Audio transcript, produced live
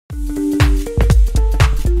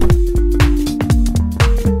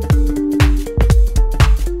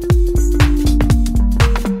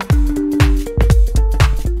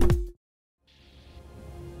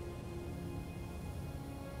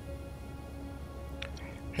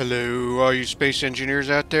Hello, all you space engineers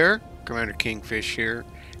out there. Commander Kingfish here,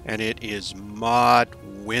 and it is Mod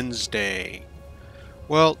Wednesday.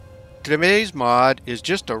 Well, today's mod is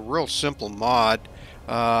just a real simple mod.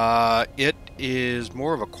 It is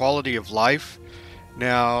more of a quality of life.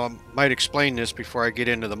 Now, I might explain this before I get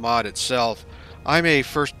into the mod itself. I'm a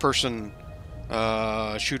first-person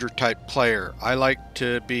shooter type player. I like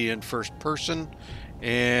to be in first person,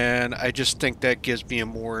 and I just think that gives me a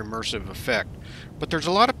more immersive effect. But there's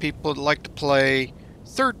a lot of people that like to play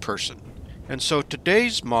third person, and so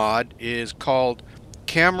today's mod is called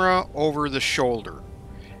Camera Over the Shoulder.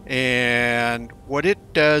 And what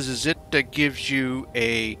it does is it gives you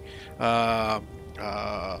a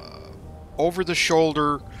over the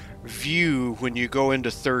shoulder view when you go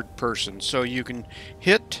into third person. So you can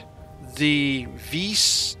hit the V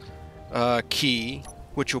key,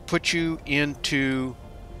 which will put you into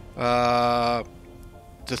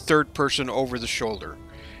the third person over the shoulder.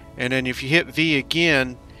 And then if you hit V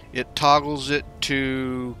again, it toggles it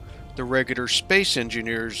to the regular space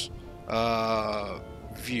engineer's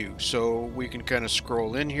view. So we can kind of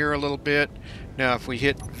scroll in here a little bit. Now if we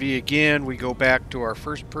hit V again, we go back to our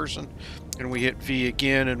first person, and we hit V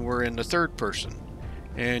again and we're in the third person.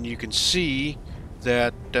 And you can see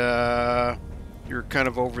that you're kind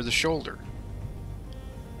of over the shoulder.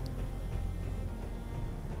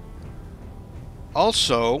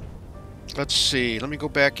 Also, let's see, let me go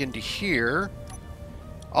back into here.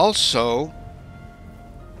 Also,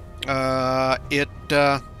 if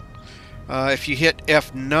you hit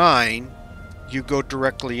F9, you go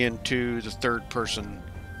directly into the third person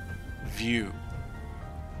view.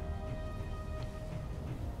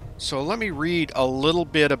 So let me read a little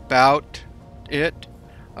bit about it.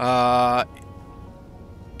 The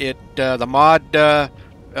mod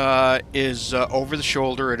is over the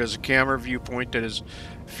shoulder. It is a camera viewpoint that is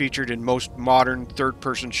featured in most modern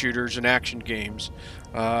third-person shooters and action games.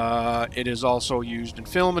 It is also used in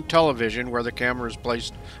film and television, where the camera is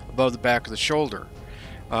placed above the back of the shoulder.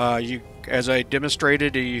 As I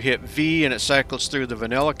demonstrated, you hit V and it cycles through the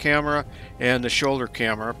vanilla camera and the shoulder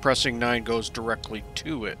camera. Pressing 9 goes directly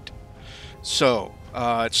to it. So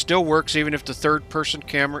it still works even if the third-person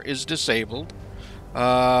camera is disabled.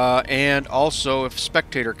 And also if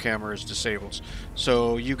spectator camera is disabled.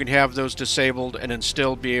 So you can have those disabled and then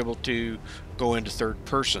still be able to go into third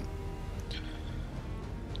person.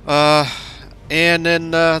 And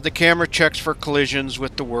then the camera checks for collisions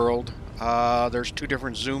with the world. There's 2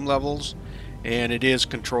 different zoom levels, and it is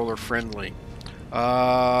controller friendly.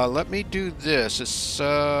 Let me do this.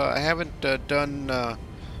 I haven't done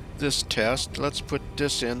this test. Let's put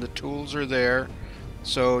this in. The tools are there.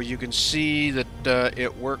 So you can see that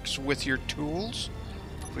it works with your tools.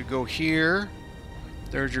 If we go here,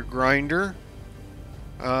 there's your grinder.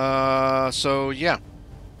 So yeah,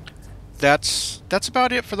 that's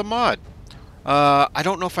about it for the mod. I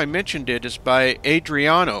don't know if I mentioned it. It's by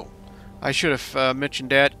Adriano. I should have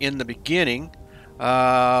mentioned that in the beginning.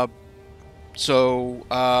 The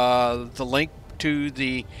link to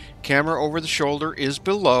the camera over the shoulder is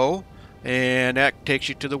below, and that takes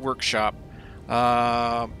you to the workshop.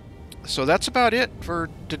 So that's about it for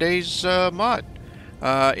today's mod.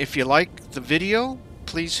 If you like the video,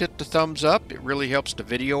 please hit the thumbs up. It really helps the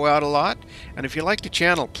video out a lot. And if you like the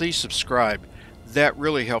channel, please subscribe. That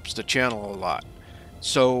really helps the channel a lot.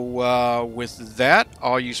 So with that,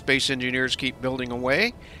 all you space engineers keep building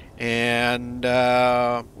away. And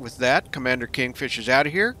with that, Commander Kingfish is out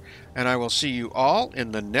of here. And I will see you all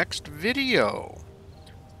in the next video.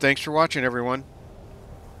 Thanks for watching, everyone.